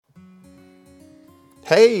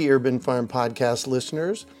Hey, Urban Farm Podcast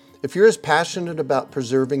listeners. If you're as passionate about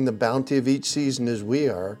preserving the bounty of each season as we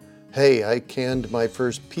are, hey, I canned my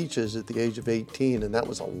first peaches at the age of 18, and that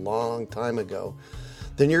was a long time ago,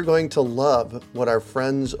 then you're going to love what our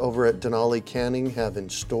friends over at Denali Canning have in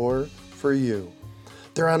store for you.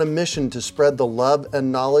 They're on a mission to spread the love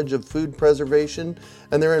and knowledge of food preservation,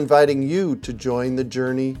 and they're inviting you to join the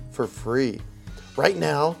journey for free. Right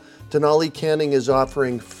now, Denali Canning is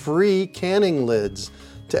offering free canning lids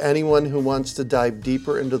to anyone who wants to dive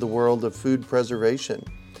deeper into the world of food preservation.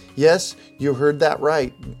 Yes, you heard that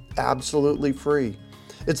right, absolutely free.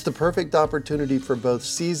 It's the perfect opportunity for both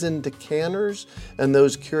seasoned canners and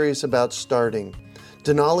those curious about starting.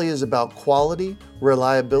 Denali is about quality,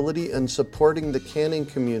 reliability, and supporting the canning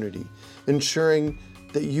community, ensuring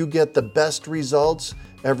that you get the best results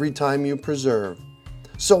every time you preserve.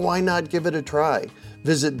 So why not give it a try?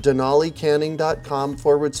 Visit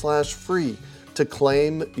denalicanning.com/free to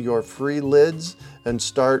claim your free lids and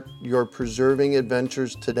start your preserving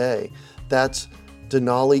adventures today. That's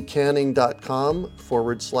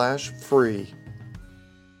denalicanning.com/free.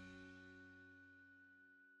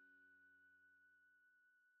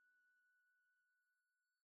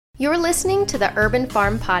 You're listening to the Urban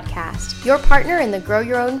Farm Podcast, your partner in the Grow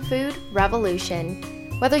Your Own Food revolution.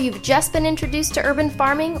 Whether you've just been introduced to urban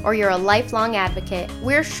farming or you're a lifelong advocate,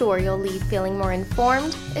 we're sure you'll leave feeling more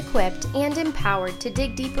informed, equipped, and empowered to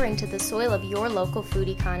dig deeper into the soil of your local food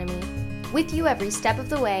economy. With you every step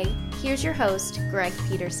of the way, here's your host, Greg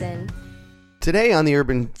Peterson. Today on the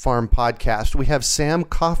Urban Farm Podcast, we have Sam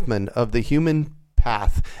Coffman of the Human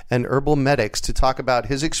Path and Herbal Medics to talk about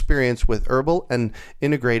his experience with herbal and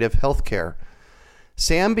integrative healthcare.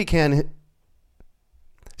 Sam began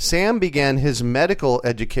his medical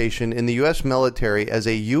education in the U.S. military as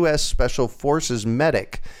a U.S. Special Forces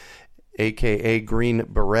medic, aka Green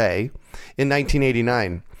Beret, in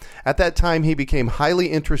 1989. At that time, he became highly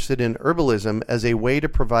interested in herbalism as a way to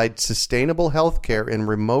provide sustainable health care in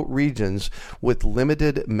remote regions with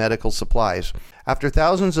limited medical supplies. After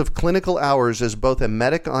thousands of clinical hours as both a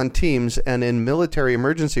medic on teams and in military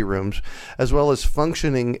emergency rooms, as well as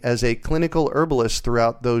functioning as a clinical herbalist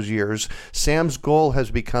throughout those years, Sam's goal has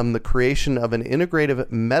become the creation of an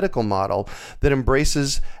integrative medical model that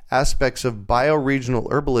embraces aspects of bioregional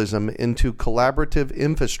herbalism into collaborative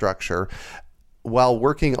infrastructure while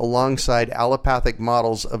working alongside allopathic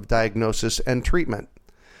models of diagnosis and treatment.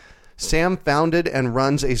 Sam founded and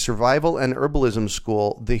runs a survival and herbalism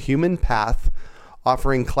school, The Human Path,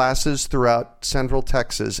 offering classes throughout Central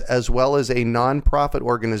Texas, as well as a nonprofit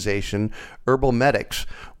organization, Herbal Medics,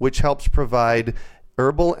 which helps provide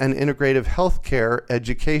herbal and integrative healthcare,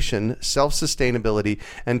 education, self-sustainability,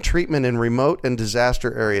 and treatment in remote and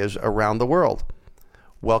disaster areas around the world.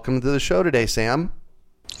 Welcome to the show today, Sam.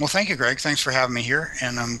 Well, thank you, Greg. Thanks for having me here,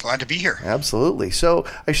 and I'm glad to be here. Absolutely. So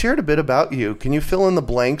I shared a bit about you. Can you fill in the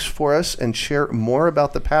blanks for us and share more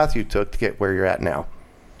about the path you took to get where you're at now?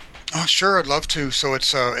 Oh, sure, I'd love to. So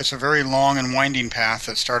it's a very long and winding path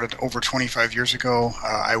that started over 25 years ago.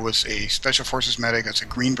 I was a Special Forces medic. That's a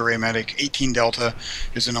Green Beret medic. 18 Delta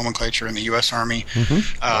is the nomenclature in the U.S. Army.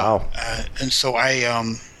 Mm-hmm. Wow. And so I...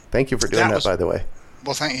 Thank you for doing that, by the way.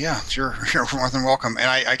 Well, you're more than welcome. And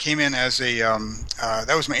I came in as a,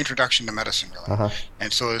 that was my introduction to medicine, really. Uh-huh.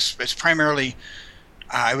 And so it's primarily,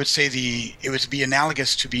 I would say it would be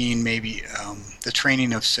analogous to being maybe the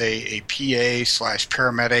training of, say, a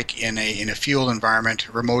PA/paramedic in a field environment,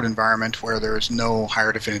 a remote environment where there is no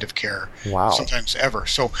higher definitive care. Wow. Sometimes ever.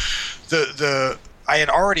 So I had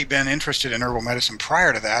already been interested in herbal medicine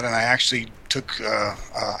prior to that, and I actually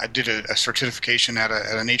I did a certification at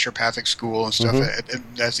a naturopathic school and stuff,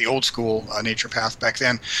 as the old school naturopath back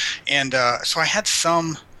then. And so I had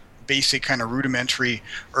some basic kind of rudimentary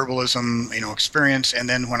herbalism, experience. And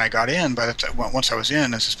then when I got in, once I was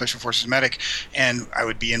in as a Special Forces medic, and I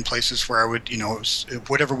would be in places where I would,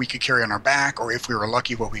 whatever we could carry on our back, or if we were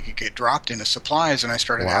lucky, what we could get dropped in as supplies. And I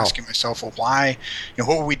started asking myself, well, why,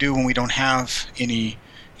 what would we do when we don't have any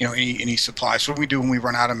supplies? What do we do when we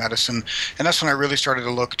run out of medicine? And that's when I really started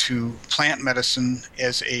to look to plant medicine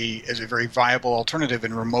as a very viable alternative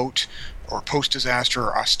in remote or post-disaster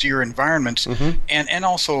or austere environments. Mm-hmm. And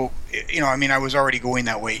also, I was already going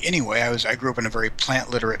that way anyway. I grew up in a very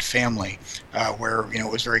plant-literate family where, it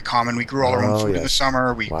was very common. We grew all our own food in the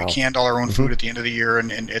summer. We canned all our own food at the end of the year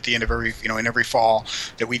and at the end of every, in every fall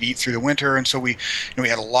that we'd eat through the winter. And so we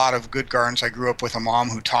had a lot of good gardens. I grew up with a mom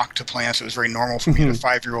who talked to plants. It was very normal for me, a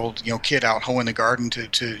 5-year-old, kid out hoeing the garden to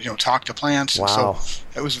talk to plants. Wow. And so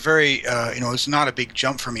it was very, it was not a big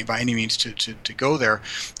jump for me by any means to go there.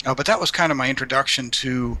 But that was kind of my introduction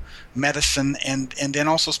to medicine and then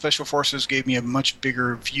also special Special Forces gave me a much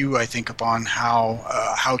bigger view, I think, upon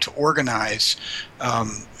how to organize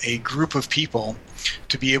a group of people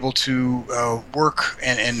to be able to work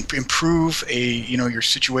and improve your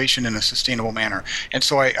situation in a sustainable manner. And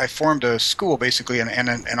so I formed a school basically,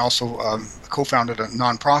 and also co-founded a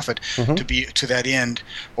nonprofit to be to that end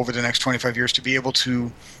over the next 25 years to be able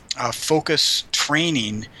to focus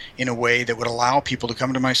training in a way that would allow people to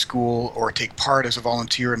come to my school or take part as a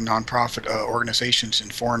volunteer in nonprofit organizations in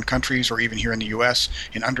foreign countries or even here in the U.S.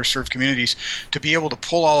 in underserved communities to be able to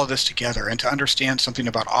pull all of this together and to understand something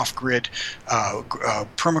about off-grid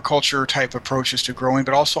permaculture type approaches to growing,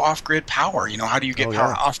 but also off-grid power. How do you get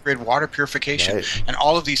power? Off-grid water purification. Right. And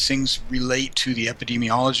all of these things relate to the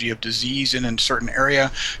epidemiology of disease in a certain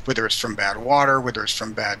area, whether it's from bad water, whether it's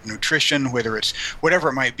from bad nutrition, whether it's whatever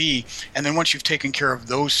it might be. And then once you've taken care of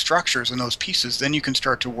those structures and those pieces, then you can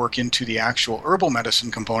start to work into the actual herbal medicine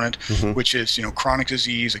component, which is chronic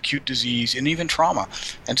disease, acute disease, and even trauma.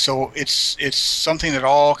 And so it's something that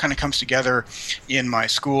all kind of comes together in my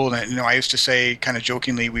school. And I used to say kind of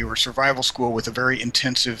jokingly, we were survival school with a very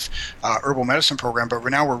intensive herbal medicine program, but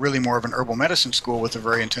now we're really more of an herbal medicine school with a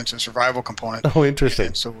very intensive survival component. Oh, interesting.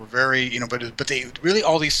 And so we're very but they really,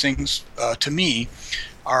 all these things to me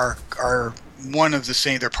are one of the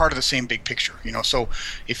same. They're part of the same big picture. So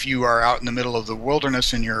if you are out in the middle of the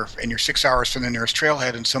wilderness and you're 6 hours from the nearest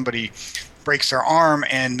trailhead and somebody breaks their arm,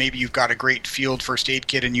 and maybe you've got a great field first aid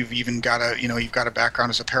kit, and you've even got a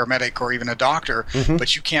background as a paramedic or even a doctor,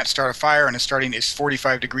 but you can't start a fire, and it's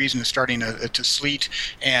 45 degrees and it's starting to sleet,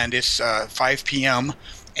 and it's 5 p.m.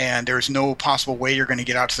 and there's no possible way you're going to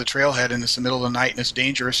get out to the trailhead, and it's the middle of the night and it's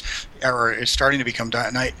dangerous, or it's starting to become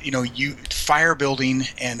night. Fire building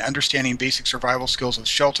and understanding basic survival skills of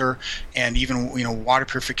shelter, and even water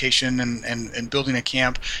purification and building a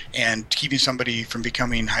camp and keeping somebody from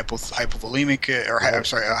becoming hypothermic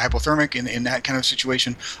in that kind of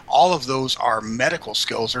situation. All of those are medical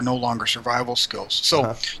skills; they're no longer survival skills.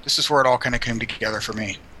 So this is where it all kind of came together for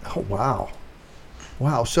me. Oh, wow.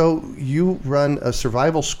 Wow. So you run a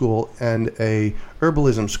survival school and a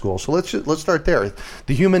herbalism school. So let's start there.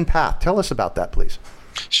 The Human Path. Tell us about that, please.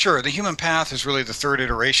 Sure. The Human Path is really the third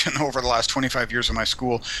iteration over the last 25 years of my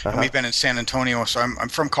school. And we've been in San Antonio. So I'm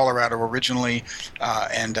from Colorado originally,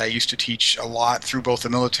 and I used to teach a lot through both the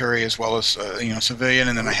military as well as civilian,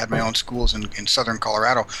 and then I had my own schools in southern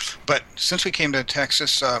Colorado. But since we came to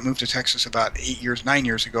Texas, moved to Texas about 9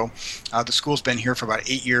 years ago, the school's been here for about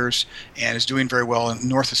 8 years and is doing very well. And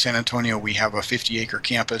north of San Antonio, we have a 50-acre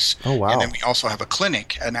campus. Oh, wow. And then we also have a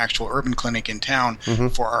clinic, an actual urban clinic in town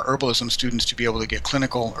for our herbalism students to be able to get clinical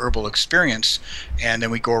herbal experience. And then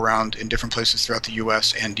we go around in different places throughout the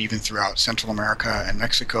U.S. and even throughout Central America and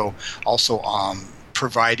Mexico, also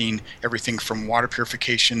providing everything from water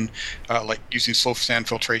purification, like using slow sand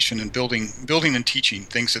filtration, and building and teaching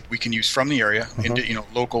things that we can use from the area into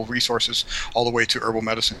local resources, all the way to herbal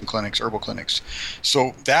medicine clinics, herbal clinics.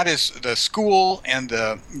 So that is the school, and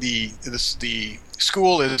the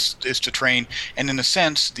school is to train, and in a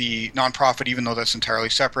sense, the nonprofit, even though that's entirely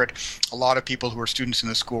separate, a lot of people who are students in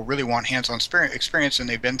the school really want hands-on experience, and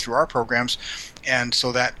they've been through our programs, and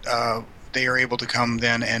so that they are able to come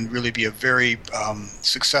then and really be a very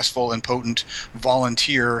successful and potent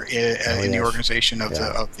volunteer in the organization of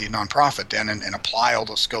the nonprofit then, and apply all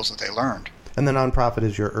those skills that they learned. And the nonprofit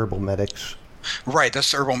is your Herbal Medics? Right,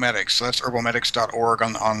 that's Herbal Medics. So that's herbalmedics.org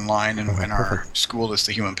online, and our school is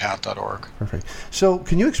thehumanpath.org. Perfect. So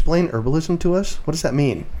can you explain herbalism to us? What does that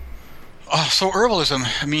mean? So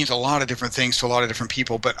herbalism means a lot of different things to a lot of different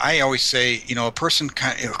people, but I always say, a person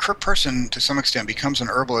to some extent becomes an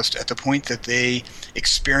herbalist at the point that they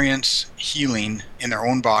experience healing in their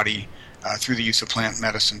own body through the use of plant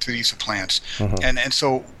medicine, through the use of plants. And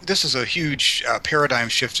so this is a huge paradigm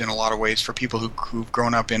shift in a lot of ways for people who've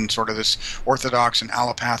grown up in sort of this orthodox and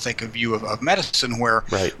allopathic view of medicine, where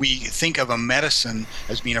we think of a medicine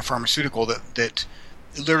as being a pharmaceutical that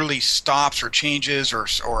literally stops or changes or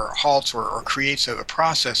halts or creates a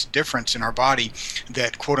process difference in our body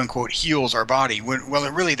that quote unquote heals our body. Well,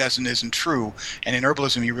 it really isn't true. And in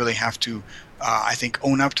herbalism, you really have to I think,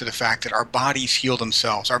 own up to the fact that our bodies heal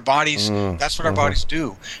themselves. Our bodies, that's what our bodies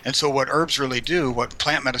do. And so what herbs really do, what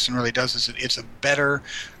plant medicine really does, is it's a better,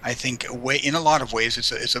 I think, way, in a lot of ways,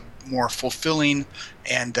 it's a more fulfilling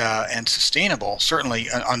and sustainable, certainly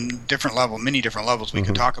on different level, many different levels we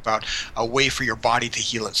can talk about, a way for your body to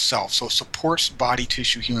heal itself. So it supports body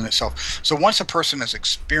tissue healing itself. So once a person has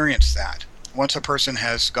experienced that, once a person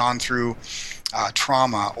has gone through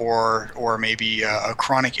trauma or maybe a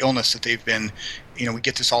chronic illness that they've been. We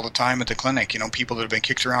get this all the time at the clinic. People that have been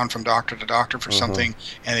kicked around from doctor to doctor for something,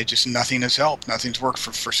 and nothing has helped. Nothing's worked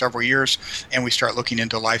for several years, and we start looking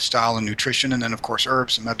into lifestyle and nutrition, and then of course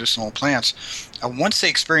herbs and medicinal plants. Once they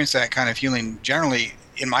experience that kind of healing, generally,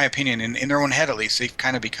 in my opinion, in their own head at least, they've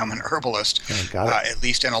kind of become an herbalist, at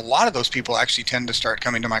least. And a lot of those people actually tend to start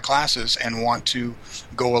coming to my classes and want to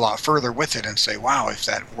go a lot further with it and say, wow, if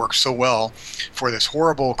that works so well for this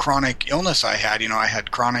horrible chronic illness I had, I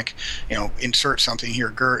had chronic, insert something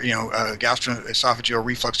here, gastroesophageal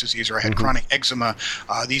reflux disease, or I had chronic eczema,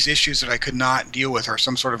 these issues that I could not deal with, or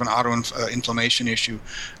some sort of an autoinflammation issue.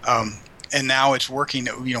 And now it's working.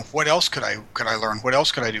 What else could I learn? What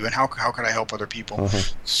else could I do? And how could I help other people?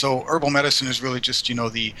 So herbal medicine is really just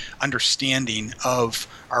the understanding of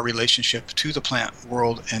our relationship to the plant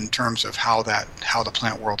world in terms of how the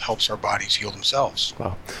plant world helps our bodies heal themselves.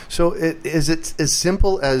 Wow. So is it as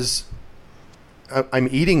simple as I'm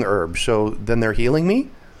eating herbs, so then they're healing me?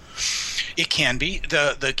 It can be.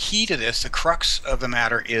 The key to this, the crux of the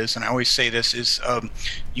matter is, and I always say this, is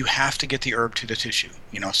you have to get the herb to the tissue.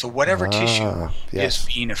 So whatever tissue is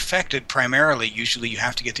being affected primarily, usually you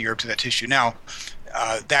have to get the herb to that tissue. Now,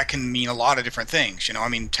 that can mean a lot of different things.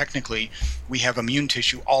 Technically, we have immune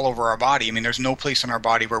tissue all over our body. There's no place in our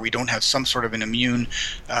body where we don't have some sort of an immune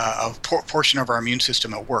portion of our immune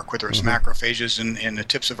system at work, whether it's macrophages in the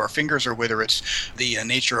tips of our fingers, or whether it's the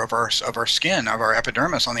nature of our skin, of our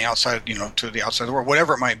epidermis on the outside, to the outside of the world,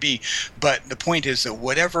 whatever it might be. But the point is that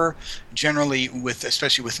whatever, generally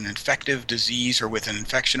especially with an infective disease or with an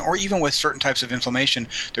infection, or even with certain types of inflammation,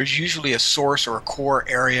 there's usually a source or a core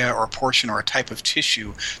area or a portion or a type of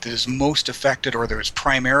tissue that is most affected, or that is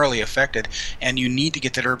primarily affected, and you need to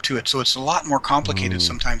get that herb to it. So it's a lot more complicated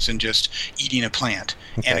sometimes than just eating a plant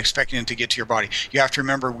and expecting it to get to your body. You have to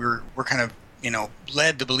remember we're kind of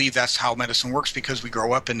led to believe that's how medicine works, because we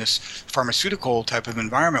grow up in this pharmaceutical type of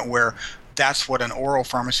environment where that's what an oral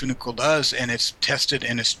pharmaceutical does, and it's tested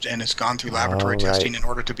and it's gone through laboratory testing in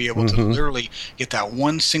order to be able to literally get that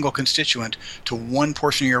one single constituent to one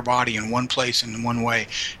portion of your body in one place in one way.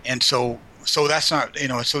 And so that's not,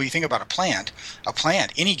 so you think about a plant,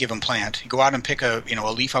 any given plant, you go out and pick a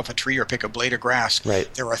leaf off a tree or pick a blade of grass.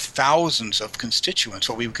 Right. There are thousands of constituents,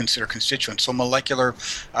 what we would consider constituents, so molecular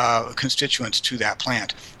constituents to that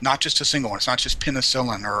plant, not just a single one. It's not just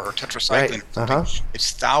penicillin or tetracycline. Right.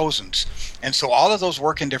 It's thousands. And so all of those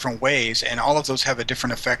work in different ways, and all of those have a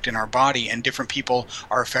different effect in our body, and different people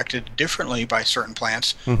are affected differently by certain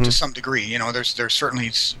plants to some degree. There's certainly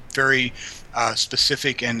very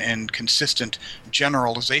specific and consistent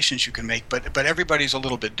generalizations you can make, but everybody's a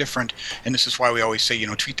little bit different, and this is why we always say,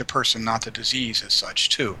 treat the person, not the disease, as such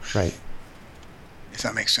too. Right. If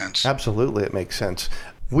that makes sense. Absolutely, it makes sense.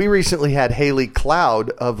 We recently had Haley Cloud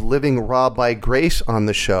of Living Raw by Grace on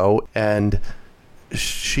the show, and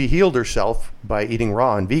she healed herself by eating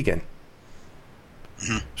raw and vegan.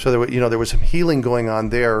 So there was some healing going on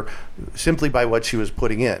there simply by what she was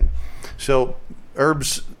putting in. So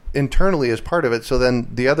herbs internally is part of it. So then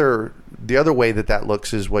the other way that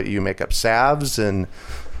looks is what you make up salves and.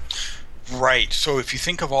 Right. So if you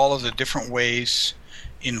think of all of the different ways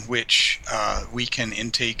in which we can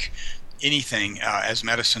intake anything as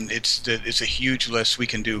medicine, it's a huge list. We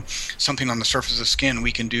can do something on the surface of the skin.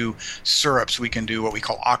 We can do syrups. We can do what we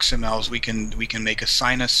call oxymels. We can make a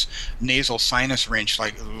nasal sinus rinse,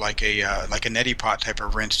 like a neti pot type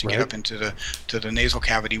of rinse to get up into the nasal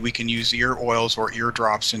cavity. We can use ear oils or ear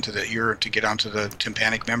drops into the ear to get onto the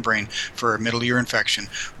tympanic membrane for a middle ear infection.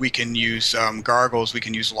 We can use gargles. We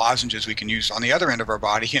can use lozenges. We can use on the other end of our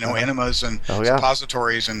body, enemas and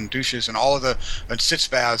suppositories and douches and all of the sitz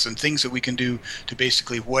baths and things that we can do to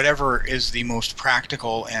basically whatever is the most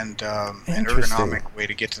practical and ergonomic way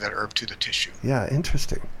to get to that herb to the tissue. Yeah,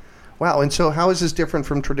 interesting. Wow. And so how is this different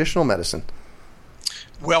from traditional medicine?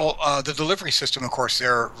 Well, the delivery system, of course,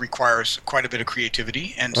 there requires quite a bit of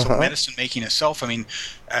creativity, and so medicine making itself.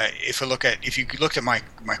 If you looked at my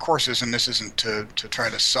courses, and this isn't to try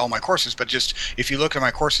to sell my courses, but just if you look at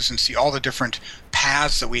my courses and see all the different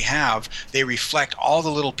paths that we have, they reflect all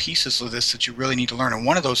the little pieces of this that you really need to learn. And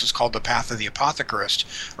one of those is called the path of the apothecarist,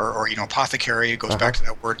 or apothecary. It goes back to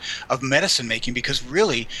that word of medicine making, because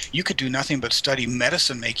really you could do nothing but study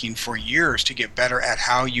medicine making for years to get better at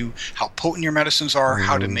how potent your medicines are,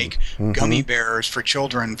 how to make gummy bears for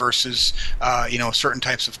children versus certain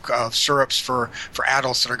types of syrups for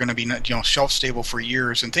adults that are going to be shelf stable for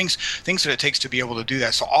years, and things that it takes to be able to do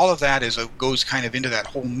that. So all of that goes kind of into that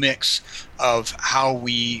whole mix of how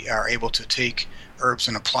we are able to take herbs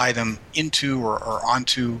and apply them into or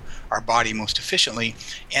onto our body most efficiently.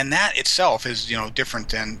 And that itself is, different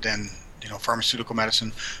than pharmaceutical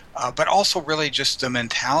medicine, but also really just the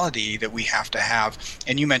mentality that we have to have.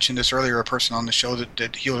 And you mentioned this earlier, a person on the show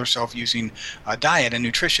that healed herself using diet and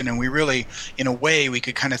nutrition. And we really, in a way, we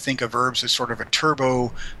could kind of think of herbs as sort of a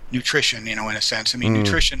turbo nutrition, in a sense. I mean,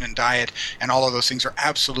 nutrition and diet and all of those things are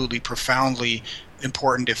absolutely profoundly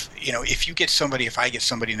important. If I get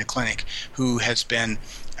somebody in the clinic who has been,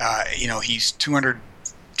 he's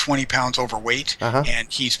 220 pounds overweight,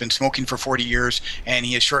 and he's been smoking for 40 years, and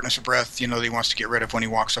he has shortness of breath, that he wants to get rid of when he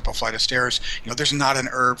walks up a flight of stairs. There's not an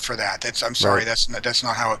herb for that. I'm sorry, right. That's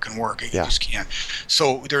not how it can work. You just can't.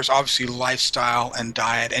 So there's obviously lifestyle and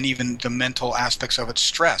diet, and even the mental aspects of it.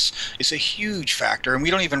 Stress is a huge factor, and we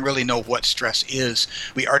don't even really know what stress is.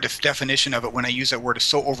 Our definition of it, when I use that word, is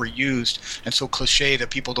so overused and so cliche that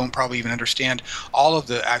people don't probably even understand all of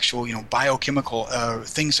the actual, biochemical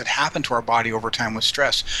things that happen to our body over time with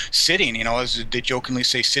stress. Sitting, as they jokingly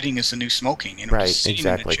say, sitting is the new smoking. Right, just sitting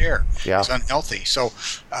exactly. in a chair is unhealthy. So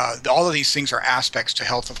all of these things are aspects to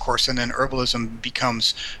health, of course, and then herbalism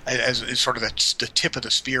becomes as sort of the tip of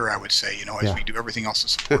the spear, I would say, as we do everything else that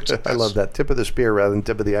supports it. I love that. Tip of the spear rather than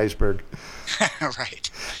tip of the iceberg. Right.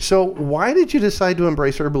 So why did you decide to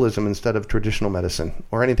embrace herbalism instead of traditional medicine,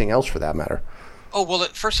 or anything else for that matter? Oh, well,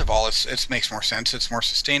 first of all, it makes more sense. It's more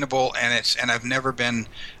sustainable, and I've never been.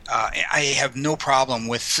 I have no problem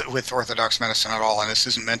with orthodox medicine at all, and this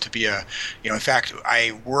isn't meant to be in fact,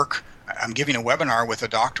 I'm giving a webinar with a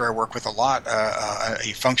doctor I work with a lot,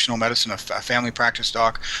 a functional medicine, a family practice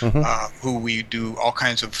doc, who we do all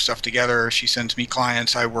kinds of stuff together. She sends me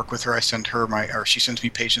clients, I work with her, I send her she sends me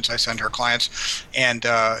patients, I send her clients, and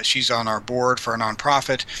she's on our board for a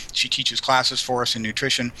nonprofit. She teaches classes for us in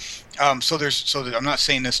nutrition. So I'm not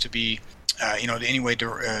saying this to be in any way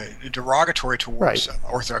derogatory towards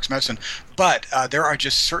orthodox medicine, but there are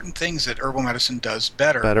just certain things that herbal medicine does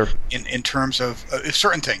better. In terms of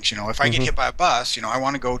certain things. If I get hit by a bus, I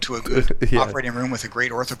want to go to a good operating room with a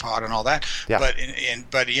great orthopod and all that. Yeah.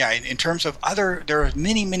 But in terms of there are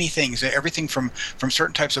many things. Everything from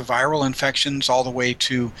certain types of viral infections all the way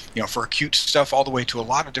to for acute stuff, all the way to a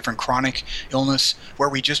lot of different chronic illness, where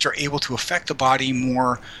we just are able to affect the body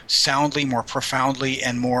more soundly, more profoundly,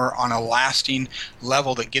 and more on a lasting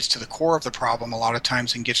level that gets to the core of the problem a lot of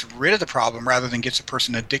times and gets rid of the problem rather than gets a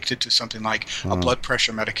person addicted to something like a blood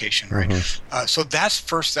pressure medication, right? So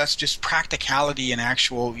that's just practicality and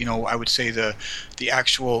actual, I would say the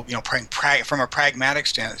actual, from a pragmatic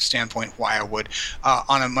standpoint, why I would,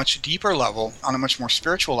 on a much deeper level, on a much more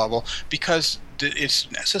spiritual level, because it's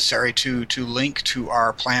necessary to link to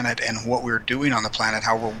our planet and what we're doing on the planet,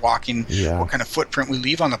 how we're walking, what kind of footprint we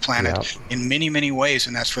leave on the planet in many ways.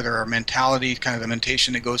 And that's where there are mentality, kind of the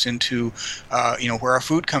mentation that goes into, where our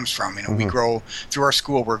food comes from. We grow through our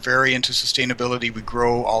school. We're very into sustainability. We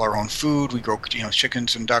grow all our own food. We grow,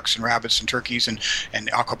 chickens and ducks and rabbits and turkeys and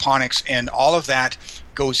aquaponics, and all of that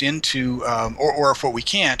goes into, or if what we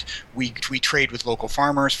can't, we trade with local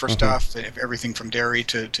farmers for stuff, everything from dairy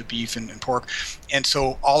to beef and pork. And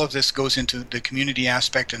so all of this goes into the community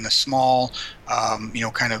aspect and the small,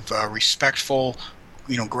 respectful,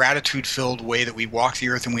 gratitude-filled way that we walk the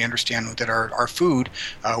earth, and we understand that our food,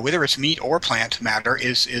 whether it's meat or plant matter,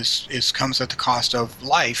 is comes at the cost of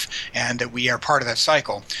life, and that we are part of that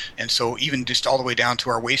cycle. And so even just all the way down to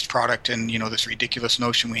our waste product, and this ridiculous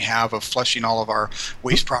notion we have of flushing all of our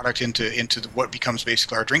waste product into what becomes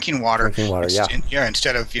basically our drinking water.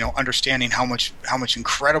 Instead of understanding how much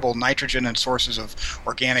incredible nitrogen and sources of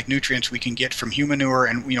organic nutrients we can get from human manure,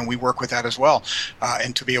 and we work with that as well,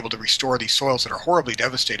 and to be able to restore these soils that are horribly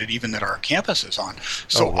devastated, even that our campus is on.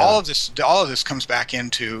 So all of this comes back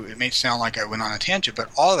into, it may sound like I went on a tangent, but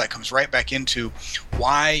all of that comes right back into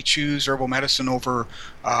why choose herbal medicine over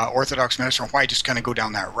orthodox medicine, or why just kind of go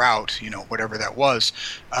down that route, whatever that was.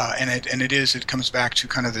 It comes back to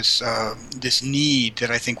kind of this need that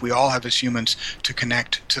I think we all have as humans to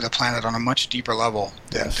connect to the planet on a much deeper level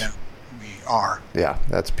than we are. Yeah,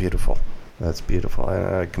 that's beautiful. That's beautiful.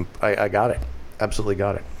 I got it. Absolutely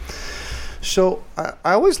got it. So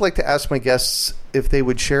I always like to ask my guests if they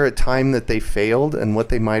would share a time that they failed and what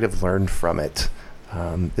they might have learned from it.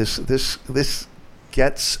 This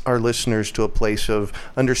gets our listeners to a place of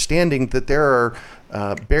understanding that there are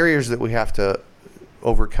barriers that we have to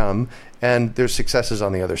overcome, and there's successes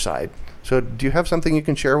on the other side. So do you have something you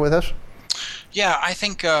can share with us? Yeah, I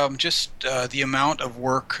think just the amount of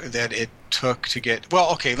work that it took to get.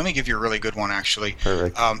 Well, okay, let me give you a really good one actually.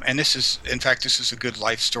 Perfect. And this is, in fact, this is a good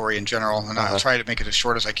life story in general, and I'll try to make it as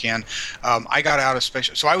short as I can. I got out of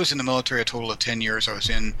special. So I was in the military a total of 10 years. I was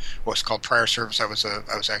in what's called prior service. I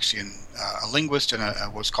was actually a linguist and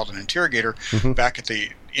what's called an interrogator back at the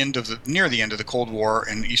near the end of the Cold War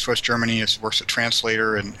in East-West Germany. I worked as a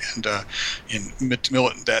translator and in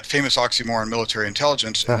that famous oxymoron, military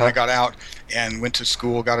intelligence. And I got out and went to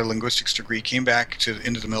school, got a linguistics degree, came back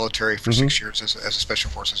into the military for 6 years as a special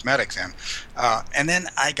forces medic then. And then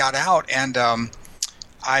I got out and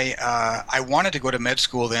I wanted to go to med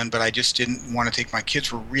school then, but I just didn't want to take. My kids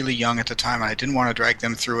were really young at the time, and I didn't want to drag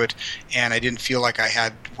them through it, and I didn't feel like I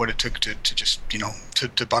had what it took to just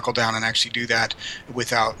to buckle down and actually do that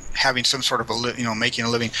without having some sort of making a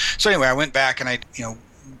living. So anyway, I went back and I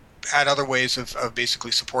had other ways of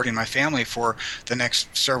basically supporting my family for the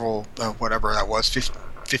next several whatever that was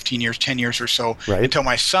 15 years, 10 years or so, until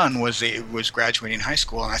my son was graduating high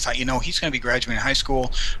school. And I thought, he's going to be graduating high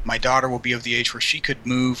school. My daughter will be of the age where she could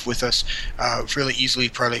move with us really easily,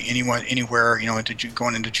 probably anywhere,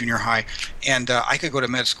 going into junior high. And I could go to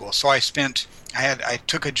med school. So I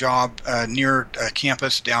took a job near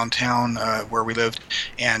campus downtown where we lived,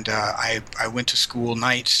 and I went to school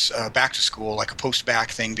nights, back to school, like a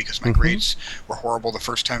post-bac thing, because my grades were horrible the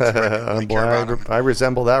first time through. I didn't really care about them. I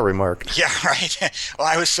resemble that remark. Yeah, right. Well,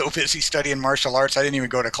 I was so busy studying martial arts, I didn't even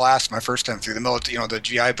go to class my first time through the military. The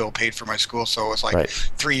GI Bill paid for my school, so it was like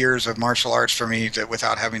 3 years of martial arts for me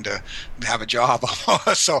without having to have a job.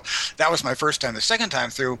 So that was my first time. The second time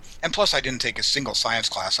through, and plus I didn't take a single science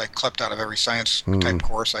class. I clept out of every science type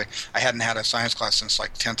course. I hadn't had a science class since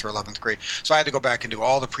like 10th or 11th grade. So I had to go back and do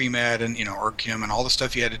all the pre-med and, OrgChem and all the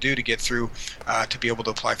stuff you had to do to get through to be able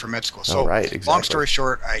to apply for med school. So long story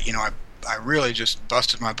short, I really just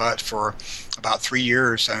busted my butt for about 3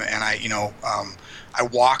 years, and I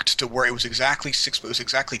walked to where it was exactly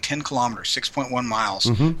 10 kilometers, 6.1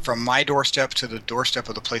 miles from my doorstep to the doorstep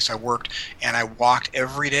of the place I worked, and I walked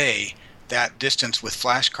every day that distance with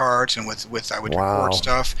flashcards and with I would record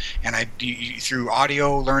stuff, and through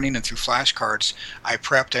audio learning and through flashcards I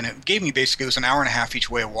prepped, and it gave me basically, it was an hour and a half each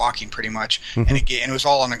way of walking pretty much, and it was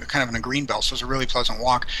all on kind of in a green belt, so it was a really pleasant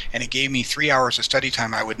walk, and it gave me 3 hours of study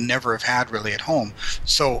time I would never have had really at home.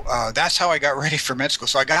 So that's how I got ready for med school.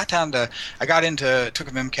 So I took a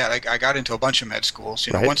MCAT. I got into a bunch of med schools,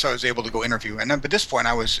 once I was able to go interview, and then by this point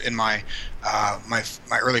I was in my my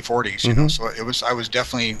early 40s, so I was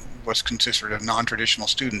definitely what's considered a non-traditional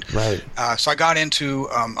student. So I got into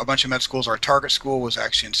a bunch of med schools. Our target school was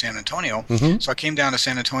actually in San Antonio. So I came down to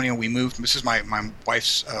San Antonio. We moved. This is my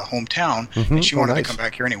wife's hometown, and she wanted to come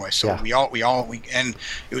back here anyway. So we and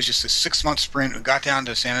it was just a 6-month sprint. We got down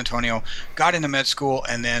to San Antonio, got into med school,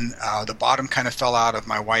 and then the bottom kind of fell out of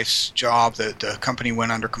my wife's job. The company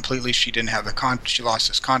went under completely. She didn't have she lost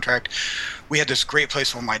this contract. We had this great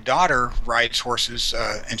place where my daughter rides horses,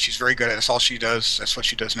 and she's very good at it. That's all she does. That's what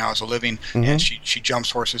she does now as a living, and she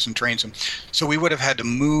jumps horses and trains them. So we would have had to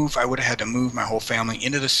move. I would have had to move my whole family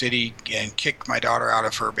into the city and kick my daughter out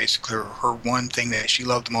of basically her one thing that she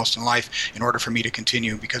loved the most in life in order for me to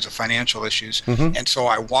continue because of financial issues. And so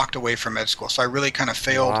I walked away from med school. So I really kind of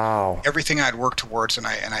failed everything I'd worked towards, and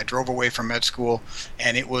I drove away from med school,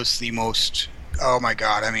 and it was the most... Oh my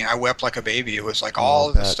God. I mean, I wept like a baby. It was like all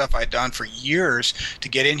of the stuff I'd done for years to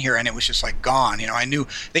get in here, and it was just like gone. I knew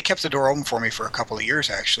they kept the door open for me for a couple of years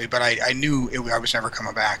actually, but I knew I was never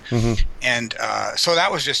coming back. And so that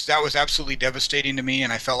was absolutely devastating to me,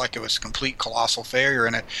 and I felt like it was a complete colossal failure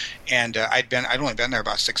in it. And I'd only been there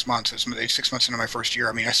about 6 months. It was 6 months into my first year.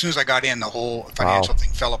 I mean, as soon as I got in, the whole financial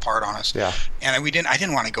thing fell apart on us. And I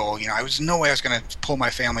didn't want to go. I was no way I was going to pull my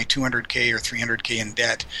family $200K or $300K in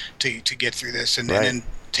debt to get through this. And then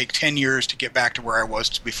take 10 years to get back to where I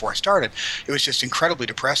was before I started. It was just incredibly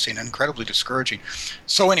depressing and incredibly discouraging.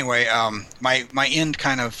 So anyway, my end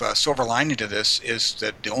kind of silver lining to this is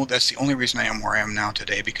that that's the only reason I am where I am now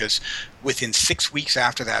today, because within 6 weeks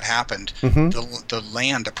after that happened,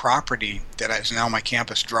 the property that is now my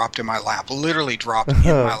campus dropped in my lap, literally dropped in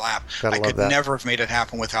my lap. I could never have made it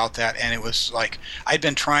happen without that. And it was like, I'd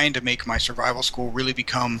been trying to make my survival school really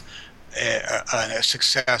become a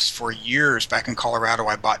success for years. Back in Colorado,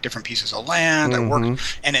 I bought different pieces of land. I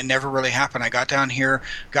worked, and it never really happened. I got down here,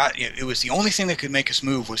 it was the only thing that could make us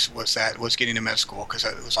move was getting to med school, because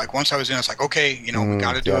it was like once I was in, it's like, okay, we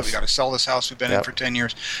got to do it. We got to sell this house we've been in for 10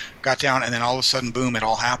 years. Got down, and then all of a sudden, boom, it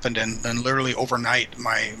all happened, and then literally overnight,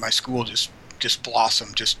 my school just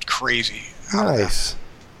blossomed, just crazy. Nice.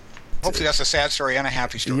 Hopefully that's a sad story and a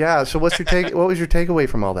happy story. Yeah. So what was your takeaway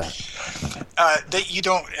from all that? That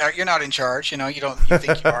you're not in charge. You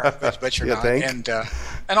think you are, but you're not. Think?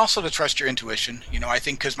 And And also to trust your intuition. I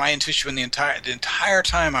think because my intuition the entire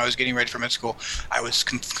time I was getting ready for med school, I was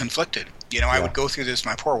conflicted. I would go through this.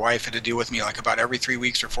 My poor wife had to deal with me like about every 3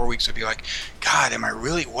 weeks or 4 weeks. I'd be like, God,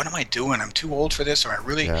 what am I doing? I'm too old for this. Am I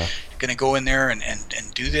really going to go in there and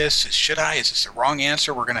do this? Should I? Is this the wrong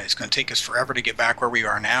answer? It's going to take us forever to get back where we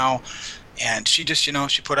are now. And she just,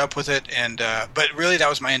 she put up with it. And but really, that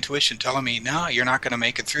was my intuition telling me, no, you're not going to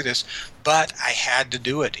make it through this. But I had to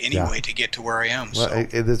do it anyway to get to where I am. Well,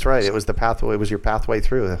 that's right. It was the pathway. It was your pathway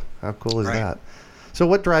through. How cool is that? So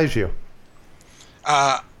what drives you?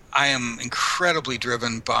 I am incredibly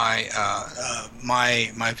driven by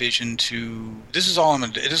my vision to. This is all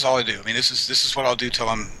It is all I do. I mean, this is what I'll do till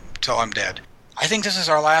I'm dead. I think this is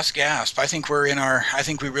our last gasp. I think we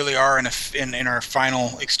really are in our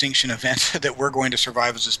final extinction event that we're going to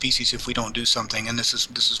survive as a species if we don't do something. And this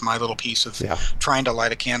is my little piece of trying to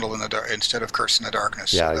light a candle in the dark instead of cursing the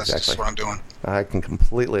darkness. Yeah, so that's exactly. just what I'm doing. I can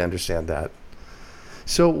completely understand that.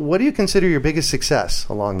 So, what do you consider your biggest success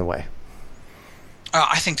along the way?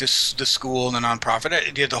 I think the school and the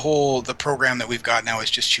nonprofit, the program that we've got now is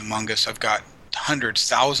just humongous. I've got hundreds,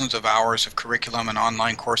 thousands of hours of curriculum and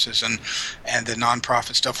online courses, and the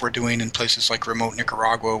nonprofit stuff we're doing in places like remote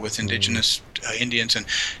Nicaragua with indigenous Indians, and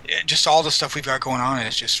just all the stuff we've got going on.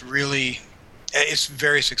 It's just really, it's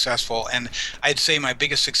very successful. And I'd say my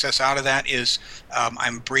biggest success out of that is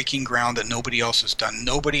I'm breaking ground that nobody else has done.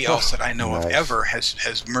 Nobody else that I know of ever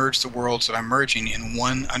has merged the worlds that I'm merging in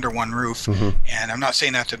under one roof. And I'm not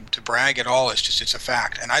saying that to brag at all. It's a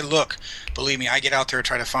fact. And believe me, I get out there and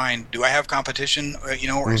try to find, do I have competition,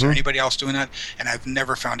 or is there anybody else doing that? And I've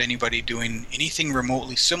never found anybody doing anything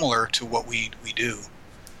remotely similar to what we do.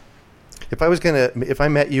 If I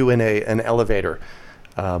met you in an elevator,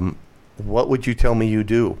 what would you tell me you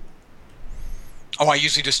do? Oh, I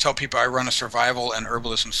usually just tell people I run a survival and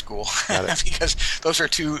herbalism school because those are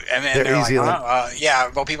two. And they're easy.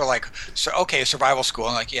 Well, people are like, okay, survival school.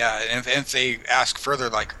 I'm like, yeah. And if they ask further,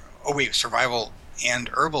 like, oh wait, survival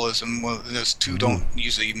and herbalism, well, those two don't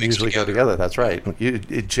usually mix together. Go together. That's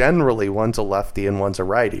right. Generally, one's a lefty and one's a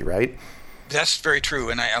righty, right? That's very true,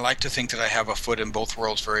 and I like to think that I have a foot in both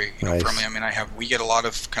worlds very nice. Firmly. I mean, we get a lot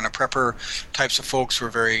of kind of prepper types of folks who are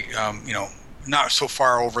very, not so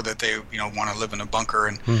far over that they, want to live in a bunker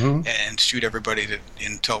and shoot everybody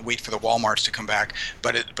wait for the Walmarts to come back.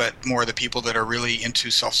 But more the people that are really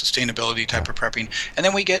into self-sustainability type of prepping, and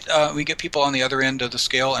then we get people on the other end of the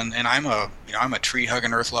scale, and I'm a tree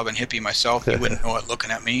hugging, earth loving hippie myself. You wouldn't know it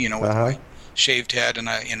looking at me, with my shaved head and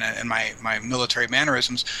my military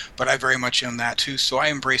mannerisms, but I very much am that too. So I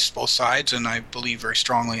embrace both sides, and I believe very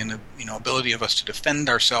strongly in the ability of us to defend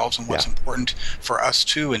ourselves and what's important for us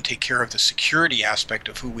too, and take care of the security aspect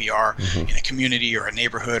of who we are in a community or a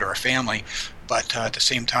neighborhood or a family. But at the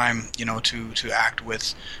same time, to act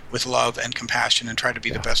with love and compassion and try to be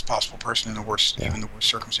the best possible person in the worst, even the worst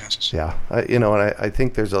circumstances. Yeah, and I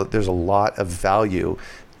think there's a lot of value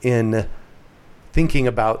in thinking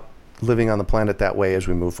about living on the planet that way as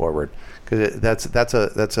we move forward, because that's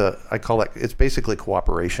a I call it, it's basically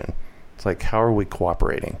cooperation. It's like, how are we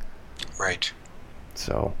cooperating? Right.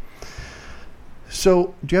 So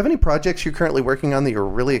do you have any projects you're currently working on that you're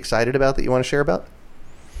really excited about that you want to share about?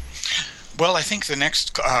 Well, I think the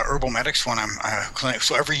next Herbal Medics one,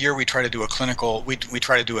 so every year we try to do a clinical, we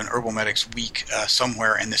try to do an Herbal Medics week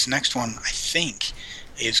somewhere, and this next one, I think,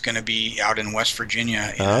 is going to be out in West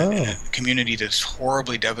Virginia in a community that's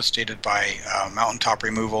horribly devastated by mountaintop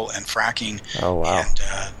removal and fracking. Oh, wow.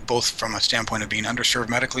 And both from a standpoint of being underserved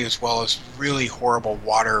medically as well as really horrible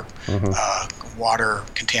water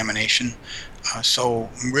contamination. So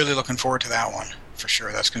I'm really looking forward to that one for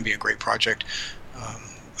sure. That's going to be a great project.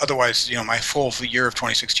 Otherwise, my full year of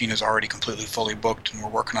 2016 is already completely fully booked, and we're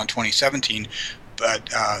working on 2017. But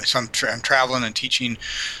so I'm traveling and teaching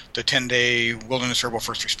the 10-day wilderness herbal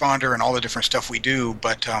first responder and all the different stuff we do.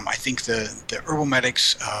 But I think the Herbal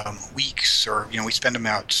Medics weeks, or we spend them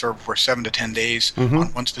out for 7 to 10 days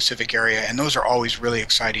on one specific area, and those are always really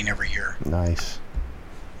exciting every year. Nice.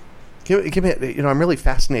 Give me, I'm really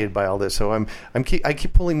fascinated by all this, so I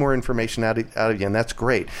keep pulling more information out of you, and that's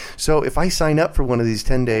great. So if I sign up for one of these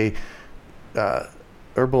 10-day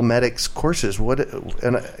Herbal Medics courses, I'm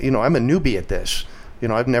a newbie at this.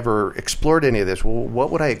 I've never explored any of this. Well, what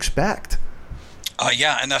would I expect?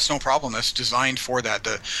 Yeah, and that's no problem. That's designed for that.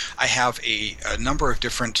 I have a number of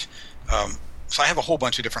different. So I have a whole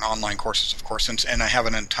bunch of different online courses, of course, and I have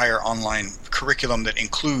an entire online curriculum that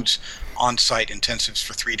includes on-site intensives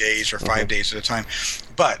for 3 days or 5 days at a time.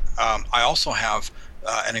 But I also have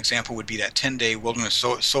an example would be that 10-day wilderness.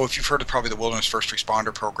 So if you've heard of probably the Wilderness First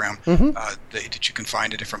Responder Program that you can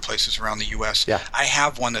find at different places around the U.S., I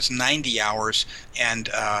have one that's 90 hours, and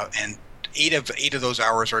eight of those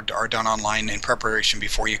hours are done online in preparation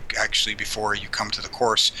before you come to the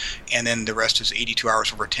course, and then the rest is 82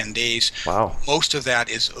 hours over 10 days. Wow. Most of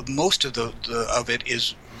it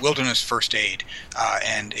is wilderness first aid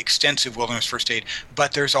and extensive wilderness first aid,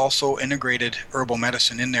 but there's also integrated herbal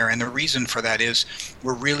medicine in there, and the reason for that is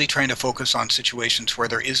we're really trying to focus on situations where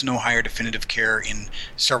there is no higher definitive care in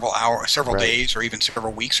several days, or even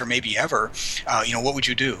several weeks, or maybe ever. What would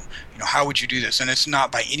you do? How would you do this? And it's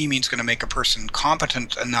not by any means going to make a person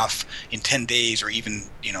competent enough in 10 days, or even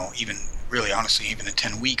really, honestly, even in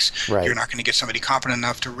 10 weeks. Right. You're not going to get somebody competent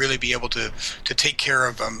enough to really be able to take care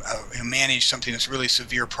of manage something that's really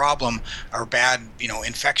severe problem, or bad,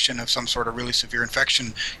 infection of some sort of really severe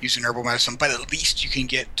infection using herbal medicine. But at least you can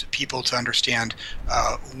get people to understand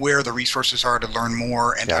where the resources are to learn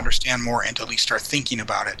more and to understand more, and to at least start thinking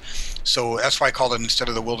about it. So that's why I call it, instead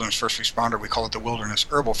of the Wilderness First Responder, we call it the Wilderness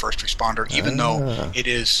Herbal First Responder, even though it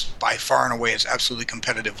is by far and away is absolutely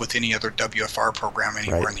competitive with any other WFR program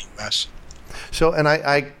anywhere in the U.S. So, and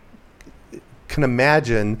I can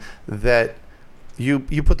imagine that you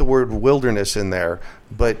put the word wilderness in there,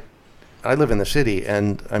 but I live in the city,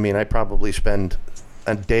 and I probably spend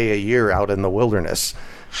a day a year out in the wilderness.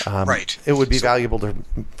 Right. It would be valuable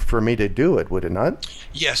for me to do it, would it not?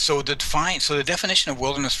 Yes. So the definition of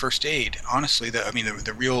wilderness first aid, honestly,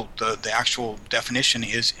 the actual definition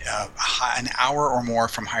is an hour or more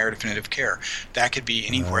from higher definitive care. That could be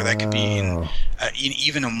anywhere. That could be in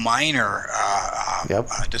even a minor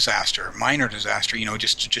disaster. Minor disaster.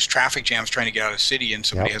 Just traffic jams trying to get out of the city, and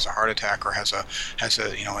somebody has a heart attack or has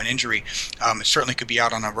an injury. It certainly could be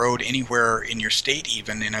out on a road anywhere in your state,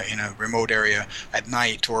 even in a remote area at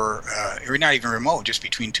night. Or not even remote, just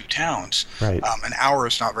between two towns. Right. An hour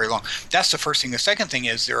is not very long. That's the first thing. The second thing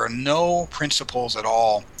is there are no principles at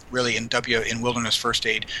all really in wilderness first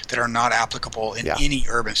aid that are not applicable in any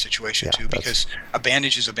urban situation too, because a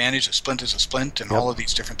bandage is a bandage, a splint is a splint, and all of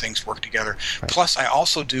these different things work together. Right. Plus, I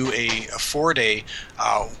also do a 4-day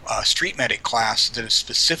street medic class that is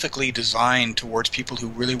specifically designed towards people who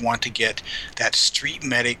really want to get that street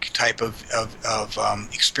medic type of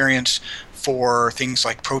experience for things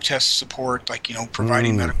like protest support, like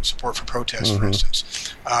providing medical support for protests, for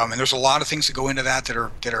instance. And there's a lot of things that go into that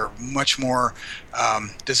are much more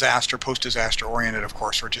post-disaster oriented, of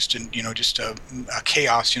course, or just a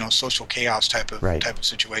chaos, social chaos type of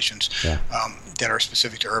situations that are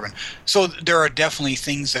specific to urban. So there are definitely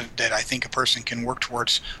things that I think a person can work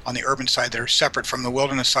towards on the urban side that are separate from the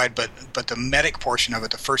wilderness side, but the medic portion of it,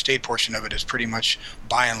 the first aid portion of it, is pretty much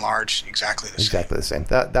by and large exactly the same. Exactly the same.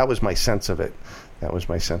 That was my sense of it. So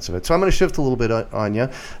I'm going to shift a little bit on you.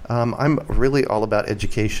 I'm really all about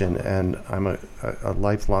education, and I'm a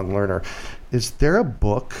lifelong learner. Is there a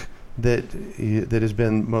book that has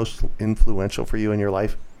been most influential for you in your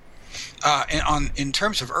life? In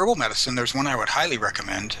terms of herbal medicine, there's one I would highly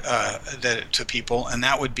recommend to people, and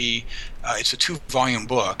that would be it's a 2-volume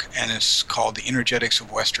book, and it's called The Energetics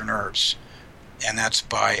of Western Herbs, and that's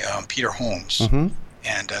by Peter Holmes. Mm-hmm.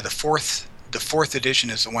 And the fourth edition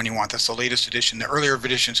is the one you want. That's the latest edition. The earlier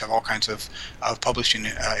editions have all kinds of publishing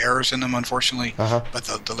errors in them, unfortunately. But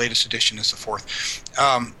the latest edition is the fourth.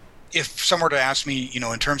 If someone were to ask me,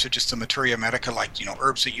 in terms of just the materia medica, like,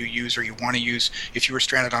 herbs that you use or you want to use, if you were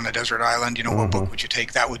stranded on a desert island, what book would you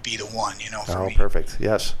take? That would be the one, for me. Perfect.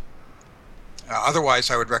 Yes. Otherwise,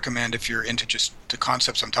 I would recommend, if you're into just the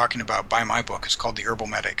concepts I'm talking about, buy my book. It's called The Herbal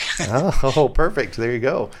Medic. Oh, perfect. There you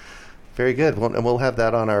go. Very good. And we'll have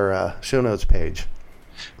that on our show notes page.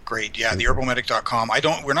 Great. Yeah, theherbalmedic.com.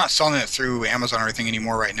 We're not selling it through Amazon or anything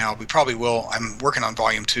anymore right now. We probably will. I'm working on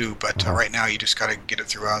volume 2, but right now you just got to get it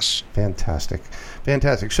through us. Fantastic.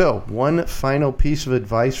 So, one final piece of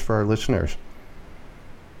advice for our listeners.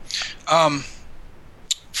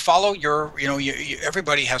 Follow your,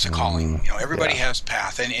 everybody has a calling. Everybody has a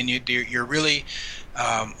path, and you're really,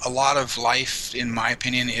 a lot of life, in my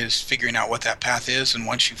opinion, is figuring out what that path is. And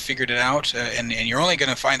once you've figured it out, and you're only going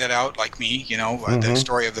to find that out, like me, the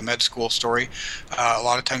story of the med school story. A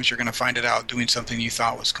lot of times you're going to find it out doing something you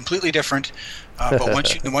thought was completely different. But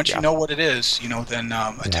once you know what it is, then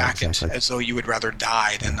attack it as though you would rather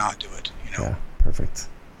die than not do it. Yeah, perfect.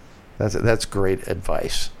 That's great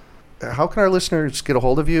advice. How can our listeners get a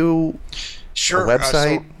hold of you? Sure. A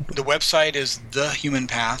website? So the website is The Human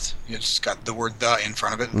Path. It's got the word "the" in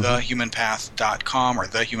front of it. thehumanpath.com or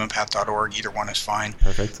thehumanpath.org. Either one is fine.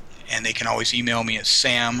 Perfect. And they can always email me at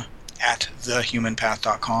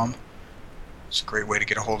sam@thehumanpath.com. it's a great way to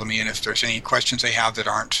get a hold of me. And if there's any questions they have that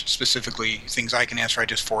aren't specifically things I can answer, I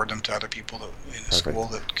just forward them to other people in the school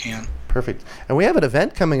that can. Perfect. And we have an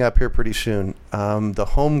event coming up here pretty soon, the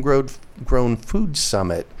Homegrown Food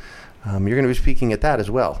Summit. You're going to be speaking at that as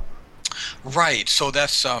well. Right. So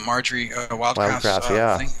that's Marjorie Wildcraft's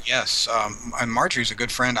yeah. thing. Yes. And Marjorie's a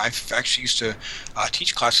good friend. I've actually used to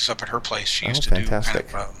teach classes up at her place. She used to fantastic.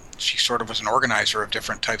 do kind of she sort of was an organizer of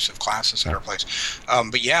different types of classes at her place.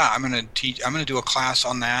 But yeah, I'm going to do a class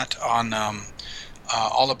on that, on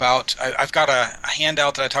all about. I've got a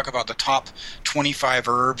handout that I talk about the top 25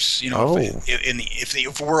 herbs. If the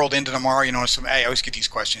world ended tomorrow, I always get these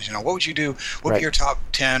questions. What would you do? What would be your top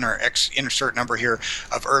 10 or insert number here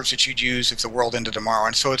of herbs that you'd use if the world ended tomorrow?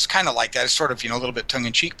 And so it's kind of like that. It's sort of a little bit tongue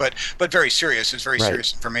in cheek, but very serious. It's very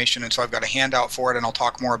serious information. And so I've got a handout for it, and I'll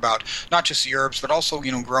talk more about not just the herbs, but also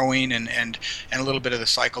growing and a little bit of the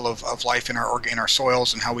cycle of life in our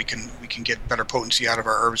soils and how we can get better potency out of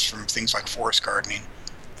our herbs from things like forest gardening.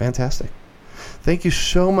 Fantastic. Thank you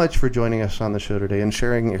so much for joining us on the show today and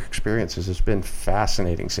sharing your experiences. It's been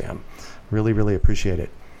fascinating, Sam. Really, really appreciate it.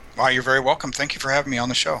 Well, you're very welcome. Thank you for having me on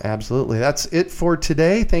the show. Absolutely. That's it for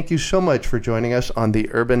today. Thank you so much for joining us on the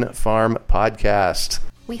Urban Farm Podcast.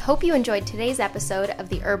 We hope you enjoyed today's episode of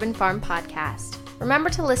the Urban Farm Podcast. Remember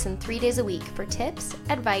to listen 3 days a week for tips,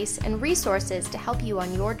 advice, and resources to help you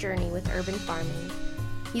on your journey with urban farming.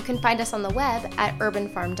 You can find us on the web at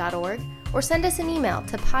urbanfarm.org or send us an email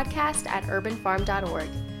to podcast@urbanfarm.org.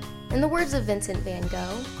 In the words of Vincent van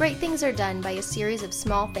Gogh, great things are done by a series of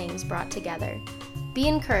small things brought together. Be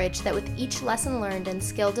encouraged that with each lesson learned and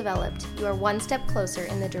skill developed, you are one step closer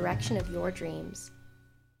in the direction of your dreams.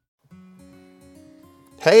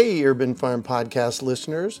 Hey, Urban Farm Podcast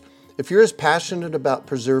listeners. If you're as passionate about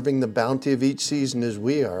preserving the bounty of each season as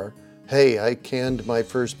we are, hey, I canned my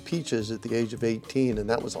first peaches at the age of 18, and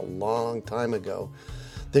that was a long time ago.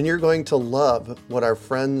 Then you're going to love what our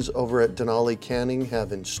friends over at Denali Canning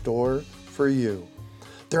have in store for you.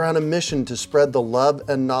 They're on a mission to spread the love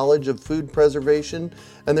and knowledge of food preservation,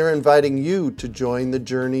 and they're inviting you to join the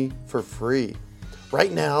journey for free.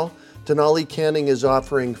 Right now, Denali Canning is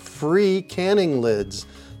offering free canning lids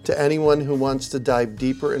to anyone who wants to dive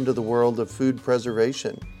deeper into the world of food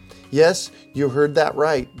preservation. Yes, you heard that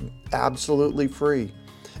right. Absolutely free.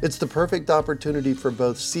 It's the perfect opportunity for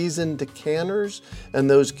both seasoned canners and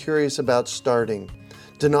those curious about starting.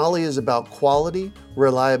 Denali is about quality,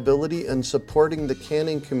 reliability, and supporting the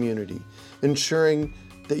canning community, ensuring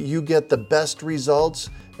that you get the best results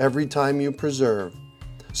every time you preserve.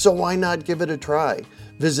 So why not give it a try?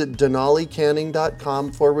 Visit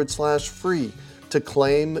denalicanning.com/free to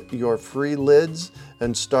claim your free lids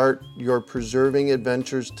and start your preserving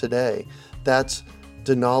adventures today. That's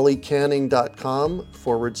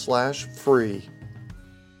denalicanning.com/free.